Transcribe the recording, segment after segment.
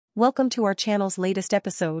Welcome to our channel's latest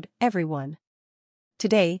episode, everyone.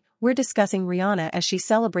 Today, we're discussing Rihanna as she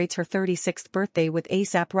celebrates her 36th birthday with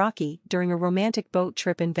APRocky during a romantic boat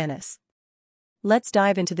trip in Venice. Let's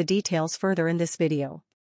dive into the details further in this video.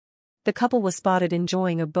 The couple was spotted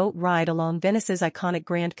enjoying a boat ride along Venice's iconic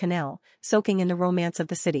Grand Canal, soaking in the romance of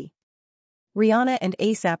the city. Rihanna and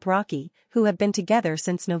APRocky, who have been together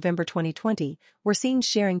since November 2020, were seen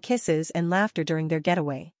sharing kisses and laughter during their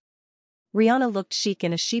getaway. Rihanna looked chic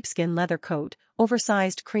in a sheepskin leather coat,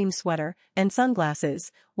 oversized cream sweater, and sunglasses,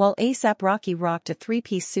 while APRocky rocked a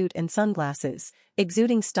three-piece suit and sunglasses,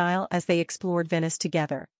 exuding style as they explored Venice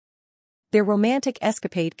together. Their romantic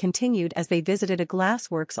escapade continued as they visited a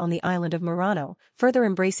glassworks on the island of Murano, further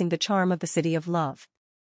embracing the charm of the city of love.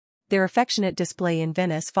 Their affectionate display in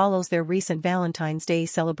Venice follows their recent Valentine's Day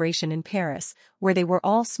celebration in Paris, where they were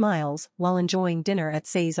all smiles while enjoying dinner at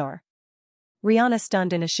César. Rihanna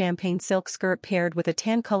stunned in a champagne silk skirt paired with a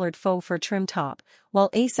tan-colored faux fur trim top,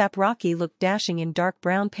 while APRocky looked dashing in dark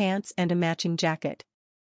brown pants and a matching jacket.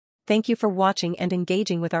 Thank you for watching and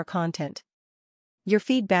engaging with our content. Your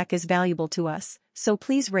feedback is valuable to us, so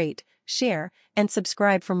please rate, share, and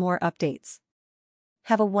subscribe for more updates.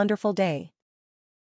 Have a wonderful day.